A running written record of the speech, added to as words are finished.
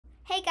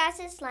Hey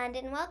guys, it's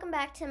Landon. Welcome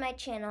back to my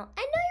channel.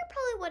 I know you're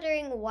probably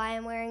wondering why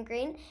I'm wearing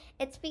green.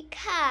 It's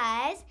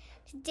because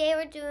today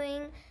we're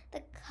doing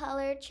the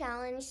color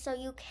challenge, so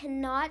you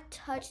cannot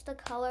touch the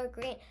color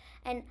green.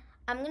 And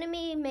I'm going to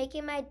be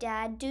making my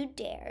dad do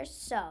dares,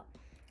 so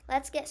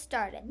let's get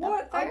started.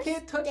 What? I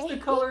can't touch the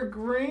color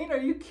green? Are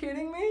you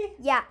kidding me?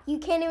 Yeah, you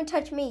can't even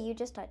touch me. You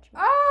just touch me.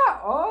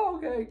 Ah!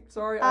 Oh, okay.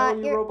 Sorry, I owe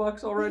you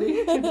Robux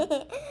already.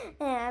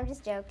 I'm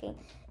just joking.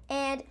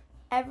 And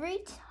every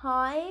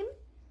time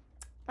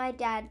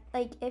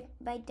if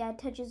my dad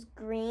touches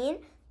green,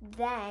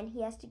 then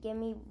he has to give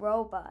me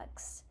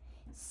Robux.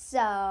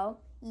 So,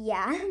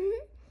 yeah.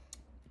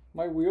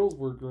 My wheels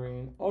were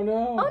green. Oh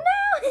no. Oh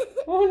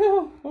no. Oh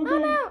no. Okay. Oh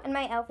no. And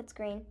my outfit's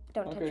green.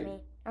 Don't touch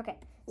me. Okay.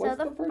 What's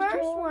so the first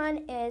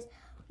challenge? one is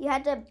you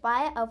had to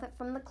buy an outfit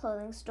from the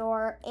clothing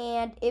store,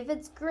 and if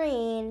it's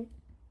green,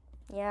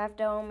 you have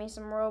to owe me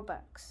some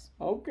Robux.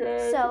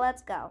 Okay. So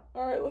let's go.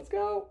 All right, let's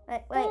go.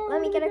 Wait,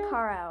 let me get a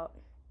car out.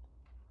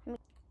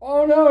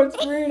 Oh no, it's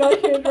green. I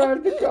can't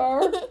drive the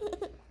car.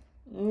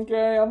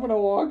 Okay, I'm gonna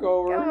walk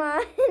over. Come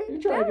on.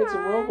 You're trying to get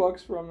some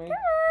Robux from me. Come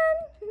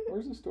on.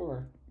 Where's the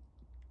store?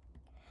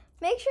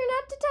 Make sure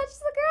not to touch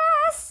the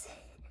grass.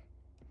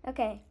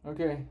 Okay.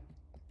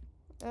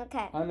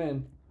 Okay. I'm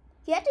in.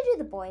 You have to do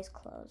the boys'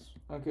 clothes.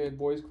 Okay,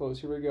 boys'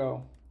 clothes. Here we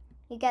go.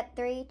 You get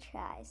 3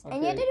 tries. Okay.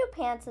 And you have to do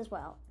pants as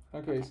well.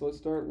 Okay, so let's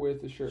start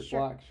with the shirt.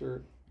 Black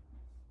shirt.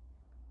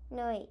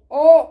 No, wait.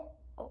 Oh!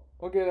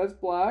 Okay, that's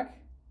black.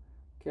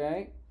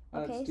 Okay.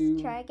 Okay, Let's do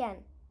try again.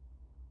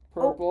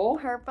 purple. Oh,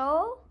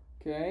 purple.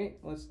 Okay,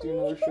 let's do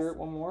another shirt.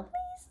 One more.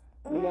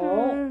 Please.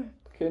 No.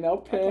 Okay, now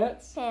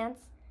pants. Okay,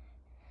 pants.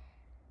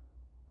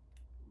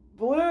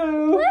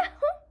 Blue.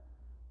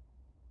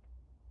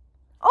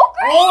 Oh,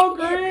 green! Oh,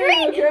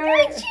 green! Okay.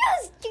 Green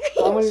shoes!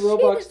 Green How many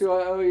Robux shoes. do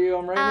I owe you?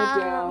 I'm writing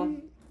it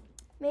down.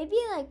 Maybe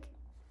like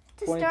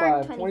to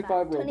 25. start 25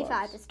 Robux.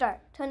 25 to start.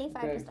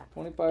 25 Okay, to start.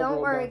 25 Don't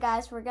Robux. worry,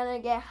 guys. We're going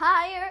to get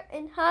higher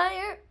and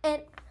higher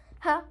and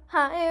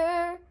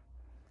higher.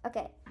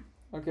 Okay.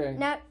 Okay.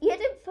 Now, you have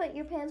to put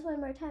your pants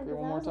one more time, Okay, because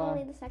one that more was time.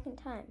 only the second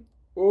time.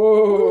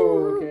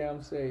 Oh, okay,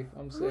 I'm safe.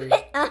 I'm safe.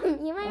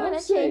 You might want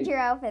to change your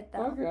outfit,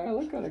 though. Okay, I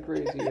look kind of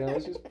crazy. Yeah,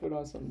 let's just put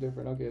on something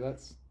different. Okay,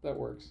 that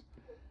works.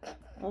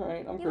 All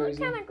right, I'm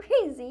crazy. You look kind of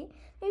crazy.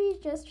 Maybe you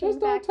just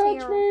change back don't to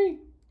touch your... me.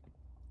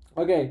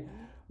 Okay,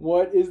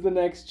 what is the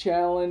next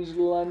challenge,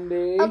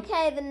 Lundy?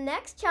 Okay, the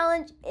next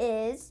challenge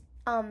is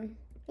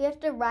you have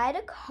to ride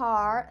a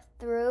car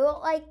through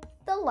like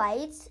the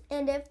lights,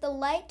 and if the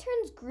light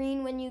turns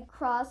green when you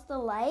cross the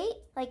light,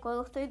 like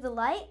go through the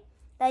light,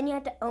 then you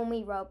have to owe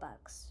me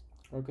Robux.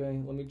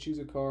 Okay, let me choose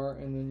a car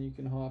and then you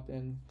can hop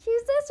in.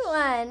 Choose this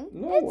one.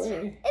 No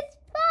way. It's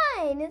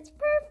fine. It's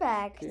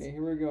perfect. Okay,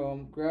 here we go.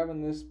 I'm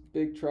grabbing this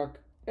big truck.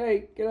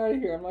 Hey, get out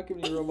of here. I'm not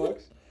giving you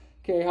Robux.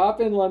 Okay,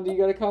 hop in, Lundy. You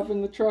gotta hop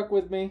in the truck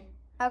with me.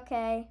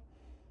 Okay.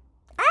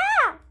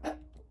 Ah!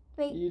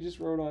 Wait. You just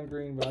rode on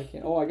green, but I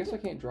can't. Oh, I guess I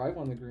can't drive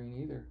on the green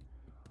either.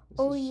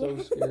 Oh, This is yeah.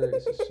 so scary.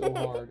 This is so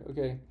hard.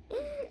 Okay.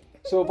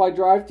 So if I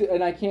drive to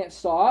and I can't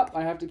stop,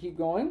 I have to keep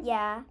going?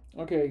 Yeah.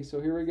 Okay,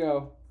 so here we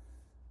go.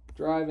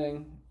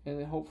 Driving, and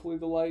then hopefully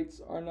the lights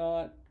are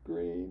not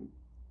green.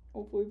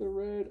 Hopefully they're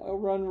red. I'll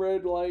run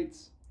red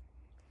lights.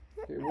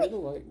 Okay, where are the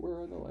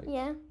lights?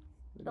 Yeah.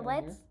 They're The down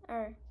lights here?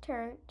 are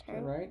turn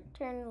right.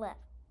 turn left.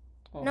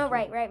 Oh, No,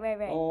 okay.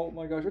 right. Oh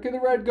my gosh. Okay, the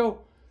red, go.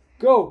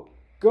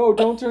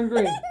 Don't turn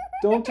green.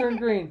 Don't turn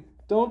green.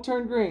 Don't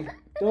turn green.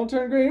 Don't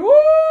turn green. Woo!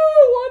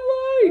 One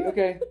light.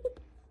 Okay,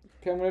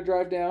 I'm gonna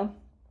drive down.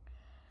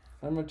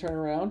 I'm gonna turn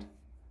around.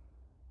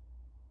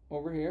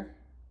 Over here.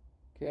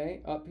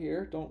 Okay, up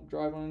here. Don't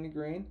drive on any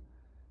green.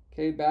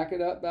 Okay, back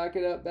it up.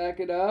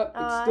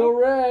 It's still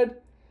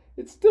red.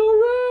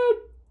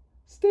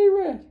 Stay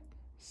red.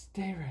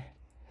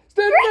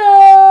 No!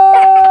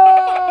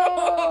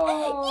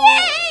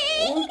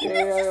 Yay! Okay,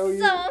 This is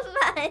so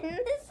fun.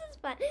 This is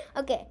fun.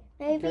 Okay,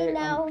 maybe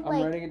now I'm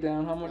writing it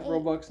down. How much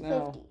Robux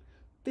now?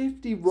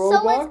 50 Robux?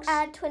 So let's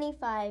add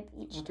 25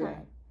 each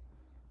time.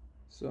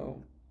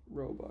 So,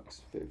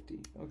 Robux, 50.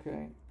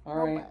 Okay. All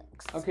right.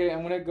 Robux. Okay,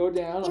 I'm going to go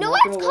down. You know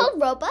why it's called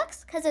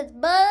Robux? Because it's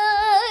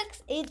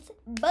bucks. It's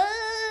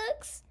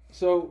bucks.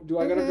 So, do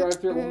I got to drive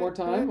through it one more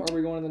time, or are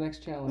we going to the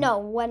next challenge?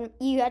 No,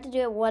 you have to do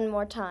it one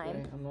more time.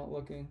 Okay, I'm not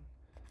looking.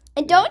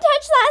 And don't touch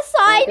that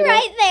sign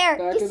right there.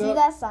 Back You it see up.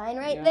 that sign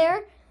right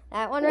there?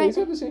 That one Hey, right he's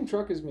there. got the same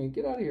truck as me.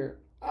 Get out of here.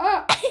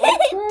 Ah!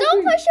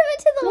 Don't push him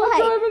into the Don't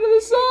light. drive into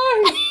the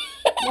sign!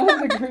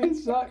 Not the green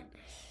sign.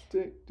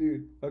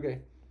 Dude,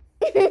 okay.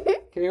 Okay,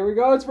 here we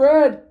go. It's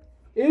red.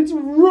 It's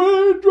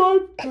red.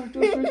 Drive.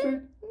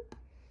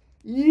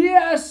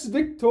 Yes,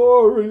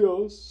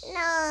 victorious.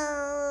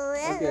 No.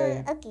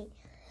 Okay. Okay.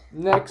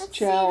 Next Let's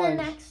challenge.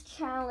 see the next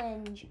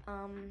challenge.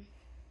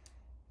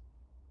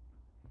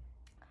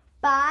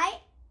 Buy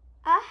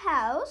a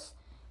house.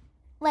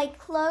 Like,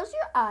 close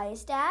your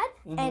eyes, Dad,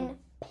 and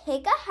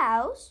pick a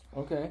house.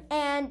 Okay.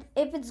 And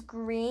if it's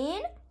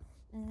green,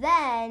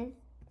 then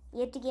you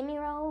have to give me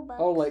Robux.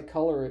 Oh, like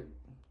color it.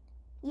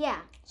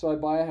 Yeah. So I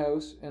buy a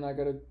house and I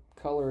gotta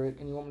color it,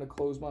 and you want me to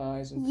close my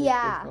eyes and pick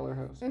Yeah. the color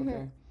house. Mhm.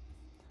 Okay.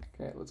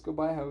 Okay, let's go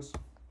buy a house.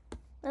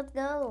 Let's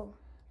go.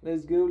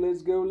 Let's go,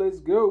 let's go, let's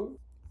go.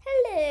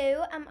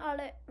 Hello, I'm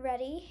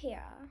already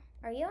here.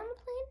 Are you on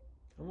the plane?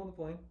 I'm on the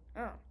plane.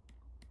 Oh.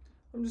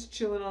 I'm just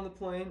chilling on the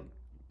plane.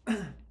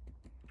 Can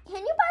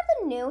you buy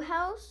the new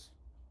house?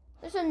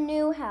 There's a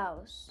new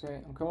house.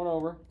 Okay, I'm coming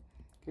over.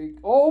 Okay.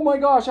 Oh my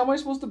gosh, how am I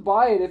supposed to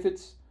buy it if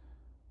it's...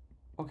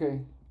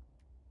 Okay.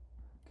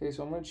 Okay,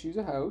 so I'm going to choose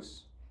a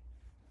house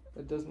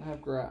that doesn't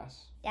have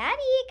grass.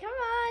 Daddy, come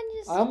on.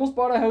 Just... I almost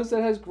bought a house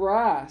that has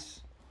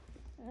grass.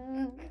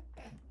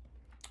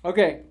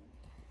 Okay.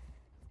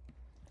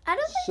 I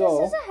don't think So-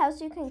 this is a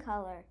house you can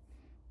color.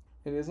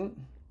 It isn't?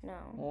 No.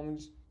 Well, let me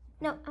just...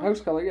 No. House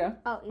color, yeah.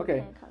 Oh, you Okay.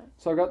 can't color.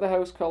 So I got the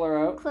house color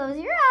out. Close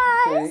your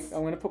Okay, eyes.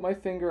 I'm going to put my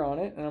finger on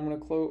it, and I'm going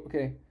to close...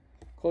 Okay.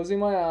 Closing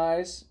my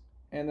eyes,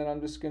 and then I'm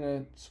just going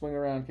to swing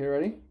around. Okay,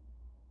 ready?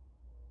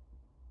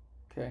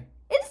 Okay.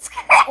 It's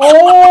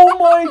Oh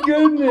my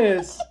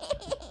goodness!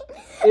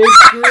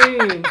 It's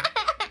green.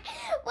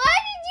 Why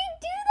did you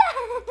do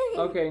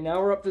that? Okay, now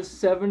we're up to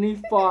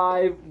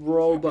 75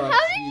 Robux. How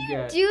did you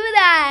get. do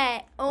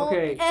that?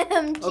 Okay.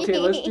 OMG. Okay,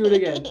 let's do it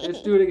again.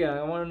 Let's do it again.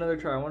 I want another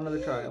try.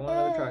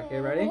 Okay,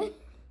 ready?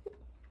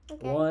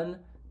 Okay. 1,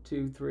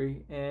 2,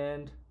 3,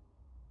 and...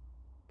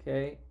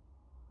 Okay.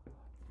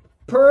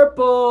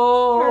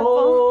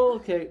 Purple!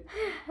 Okay.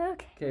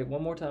 Okay. Okay,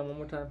 one more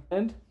time.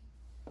 And...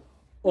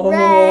 Red.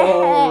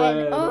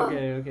 red. Oh.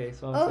 Okay,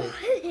 so I'm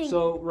safe.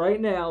 So right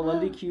now,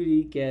 Lundy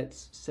Cutie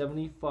gets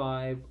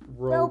 75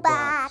 Robux.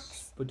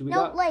 Robux. But do we No,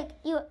 got... like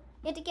you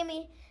have to give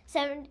me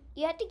 7.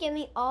 You have to give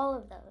me all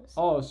of those.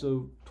 Oh,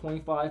 so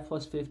 25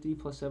 plus 50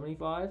 plus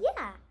 75?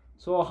 Yeah.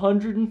 So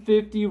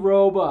 150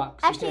 Robux.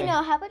 Actually, Okay.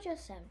 no. How about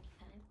just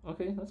 75?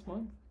 Okay, that's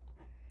fine.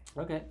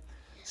 Okay.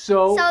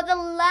 So So the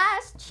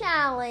last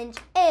challenge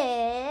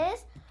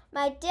is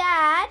my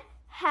dad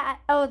had.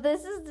 Oh,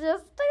 this is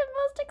just the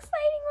most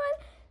exciting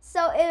one.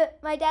 So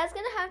my dad's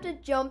gonna have to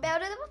jump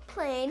out of the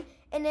plane,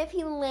 and if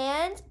he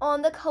lands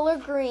on the color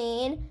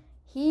green,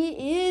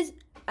 he is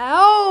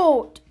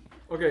out.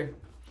 Okay.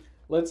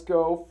 Let's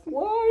go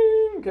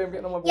flying. Okay, I'm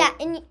getting on my board. Yeah,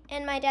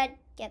 and my dad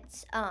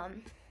gets how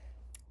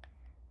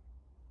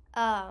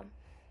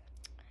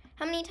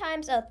many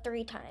times? Oh,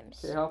 3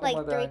 times. Okay, hop on like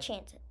my 3 back.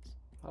 chances.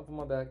 Hop on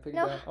my back. Pick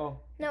No. it back. Oh.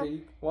 No.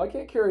 Okay, well, I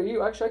can't carry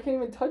you. Actually, I can't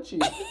even touch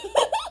you.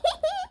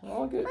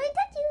 Oh, good. Let me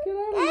touch you. Get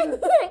out of here.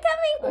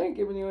 I'm I ain't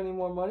giving you any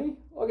more money.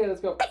 Okay, let's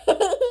go. coming.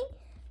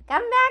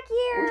 Come back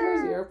here. Which way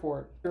is the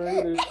airport?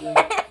 There's green.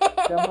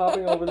 Okay, I'm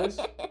hopping over this.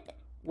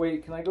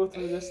 Wait, can I go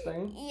through this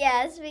thing?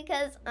 Yes,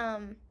 because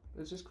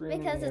It's just green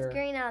in the it's air.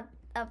 green up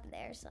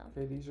there. So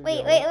Okay, these are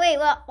wait. yellow.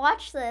 Well,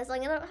 watch this.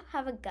 I'm gonna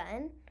have a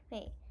gun.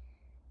 Wait.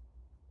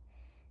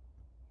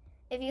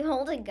 If you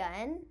hold a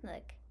gun,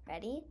 look,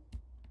 ready?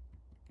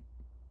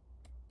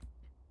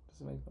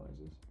 Does it make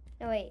noises?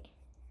 No, wait.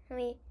 Let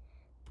me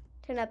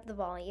turn up the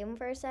volume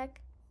for a sec.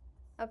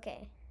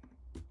 Okay.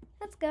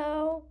 Let's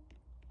go.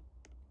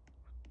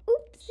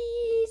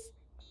 Oopsies.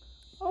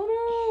 Oh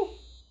no!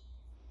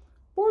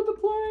 Board the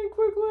plane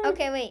quickly!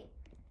 Okay, wait.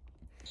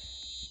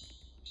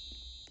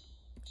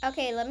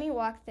 Okay, let me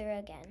walk through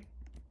again.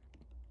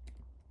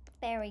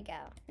 There we go.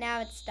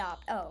 Now it's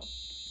stopped. Oh,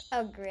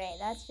 great.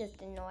 That's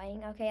just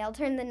annoying. Okay, I'll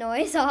turn the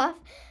noise off.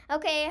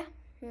 Okay,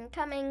 I'm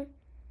coming.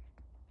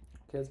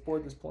 Okay, let's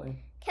board this plane.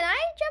 Can I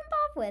jump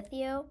off with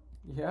you?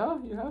 Yeah,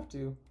 you have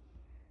to.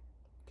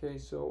 Okay,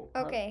 so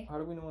Okay. How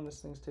do we know when this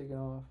thing's taking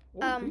off?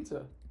 Oh,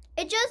 pizza.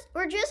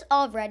 We're just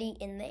already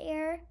in the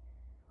air.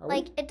 Are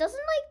Like, it doesn't,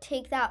 like,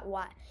 take that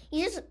while.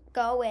 You just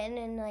go in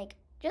and, like,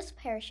 just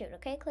parachute,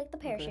 okay? Click the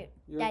we? parachute. Okay.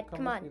 You Dad, come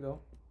come with on. Me, though.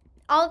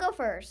 I'll go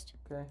first.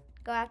 Okay.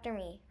 Go after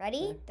me.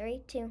 Ready? Okay.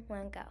 3, 2,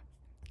 1, go.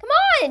 Come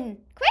on!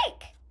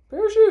 Quick!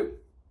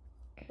 Parachute!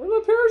 Where's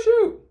my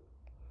parachute?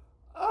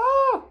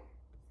 Ah!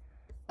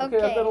 Okay,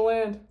 I've Okay. got to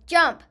land.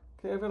 Jump.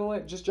 Okay, I've got to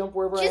land. Just jump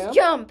wherever I am? Just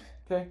jump.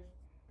 Okay.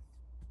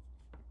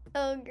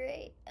 Oh,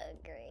 great. Oh,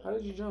 great. How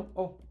did you jump?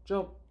 Oh,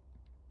 jump.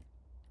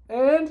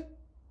 And...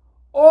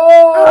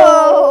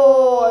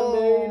 Oh! I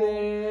made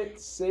it.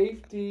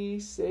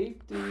 Safety.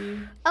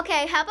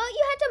 Okay, how about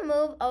you had to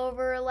move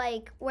over,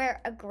 like,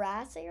 where a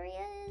grass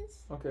area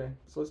is? Okay,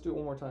 so let's do it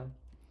one more time.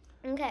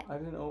 Okay. I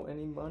didn't owe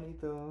any money,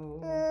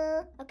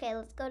 though. Okay,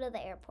 let's go to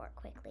the airport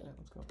quickly. Yeah,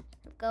 let's go.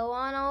 Go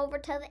on over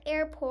to the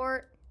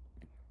airport.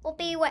 We'll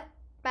be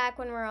back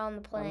when we're on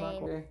the I'm not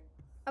plane. okay.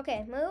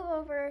 Okay, move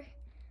over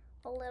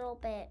a little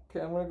bit. Okay,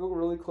 I'm gonna go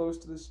really close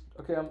to this.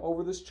 Okay, I'm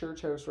over this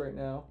church house right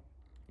now.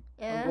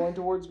 Yeah. I'm going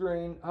towards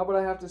green. How about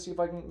I have to see if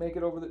I can make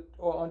it over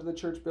onto the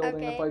church building?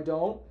 Okay. If I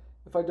don't,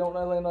 and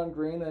I land on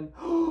green, then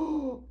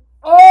oh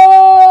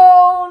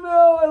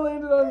no, I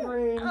landed on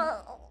green.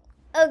 Oh,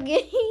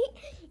 okay.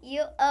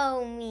 You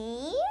owe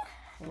me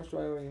How much do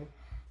I owe you?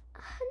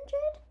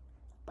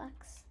 $100.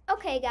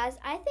 Okay, guys.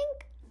 I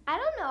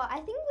don't know.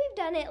 I think we've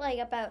done it like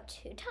about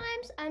 2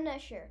 times. I'm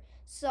not sure.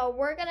 So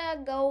we're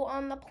gonna go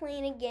on the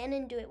plane again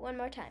and do it one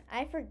more time.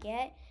 I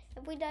forget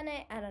if we done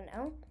it. I don't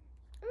know.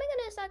 Oh my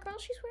goodness, that girl,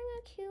 she's wearing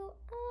a cute.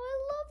 Oh, I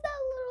love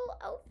that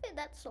little outfit.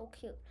 That's so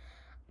cute.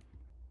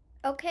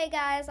 Okay,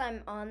 guys,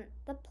 I'm on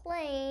the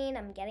plane.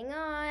 I'm getting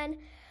on.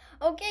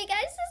 Okay,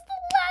 guys, this is the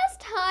last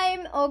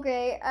time.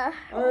 Okay. All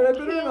right, I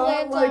better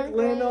not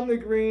land on the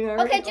green. I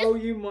already just owe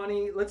you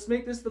money. Let's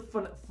make this the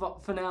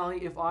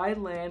finale. If I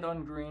land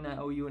on green, I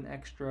owe you an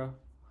extra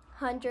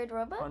 100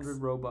 Robux. 100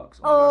 Robux.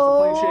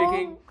 Oh my gosh, the plane's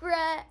shaking.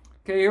 Great.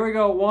 Okay, here we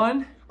go.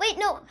 1. Wait,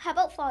 no. How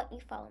about you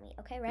follow me?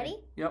 Okay, ready?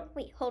 Okay. Yep.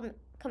 Wait, hold me.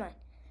 Come on.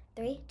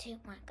 3, 2,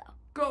 1, go.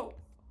 Go.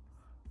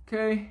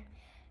 Okay.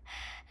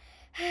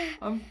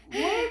 I'm landing.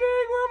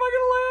 Where am I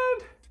gonna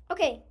land?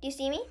 Okay, do you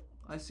see me?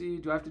 I see.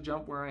 Do I have to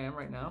jump where I am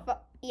right now?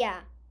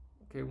 Yeah.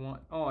 Okay, 1.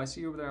 Oh, I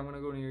see you over there. I'm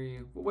gonna go near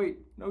you. But wait,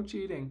 no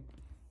cheating.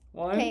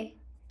 1, okay.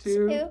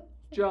 2,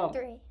 jump.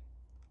 3.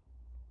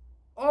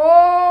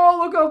 Oh,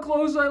 look how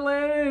close I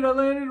landed. I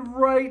landed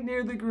right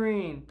near the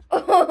green.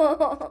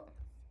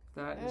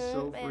 That is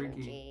so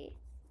freaky.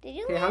 Did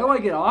you Okay, how do I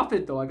get off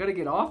it though? I gotta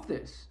get off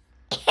this.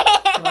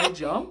 Can I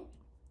jump?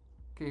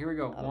 Okay, here we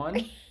go.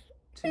 1,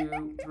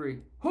 2,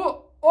 3.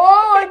 Oh,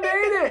 I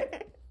made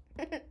it!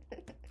 I made it!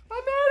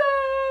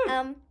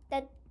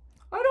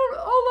 I don't.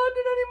 I'll lend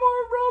any more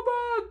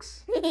Robux.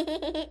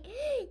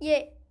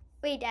 Yeah.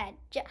 Wait, Dad.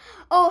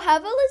 Oh, how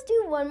about let's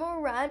do one more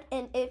round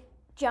and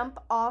jump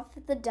off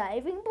the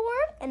diving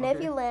board, and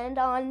if you land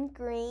on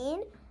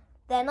green,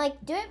 then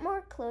like do it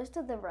more close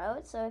to the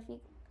road. So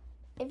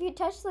if you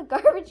touch the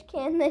garbage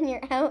can, then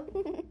you're out.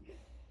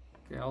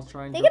 Okay, I'll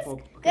try and jump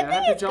over. Okay,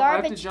 I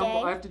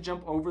have to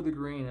jump over the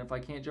green. If I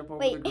can't jump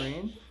over the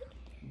green,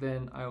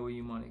 then I owe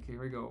you money. Okay,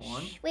 here we go.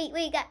 1.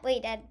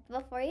 Wait, Dad.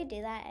 Before you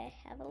do that, I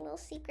have a little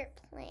secret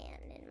plan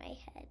in my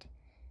head.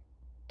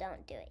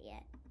 Don't do it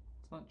yet.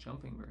 It's not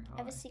jumping very high. I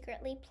have a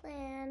secretly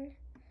plan.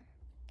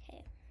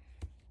 Okay.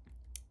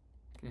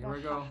 Okay, here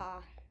we go.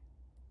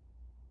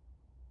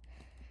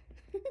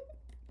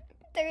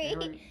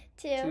 3,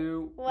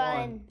 2,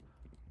 1.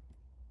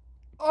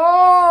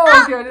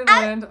 Oh, okay, I didn't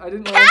land. Hey! You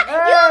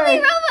owe me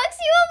Robux!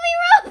 You owe me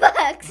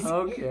Robux!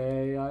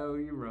 Okay, I owe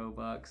you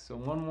Robux. So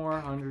 1 more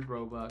 100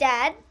 Robux.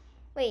 Dad,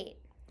 wait.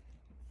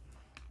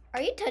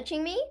 Are you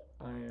touching me?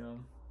 I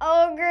am.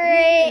 Oh,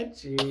 great.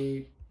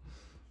 Cheat.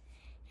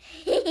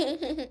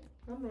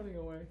 I'm running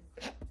away.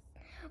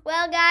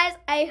 Well, guys,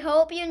 I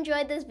hope you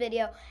enjoyed this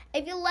video.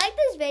 If you like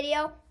this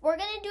video, we're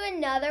going to do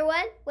another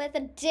one with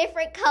a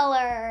different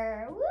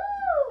color.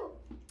 Woo!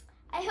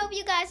 I hope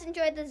you guys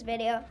enjoyed this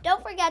video.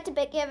 Don't forget to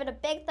give it a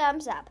big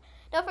thumbs up.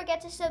 Don't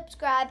forget to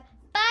subscribe.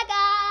 Bye,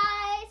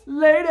 guys.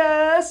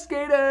 Later,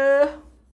 skater.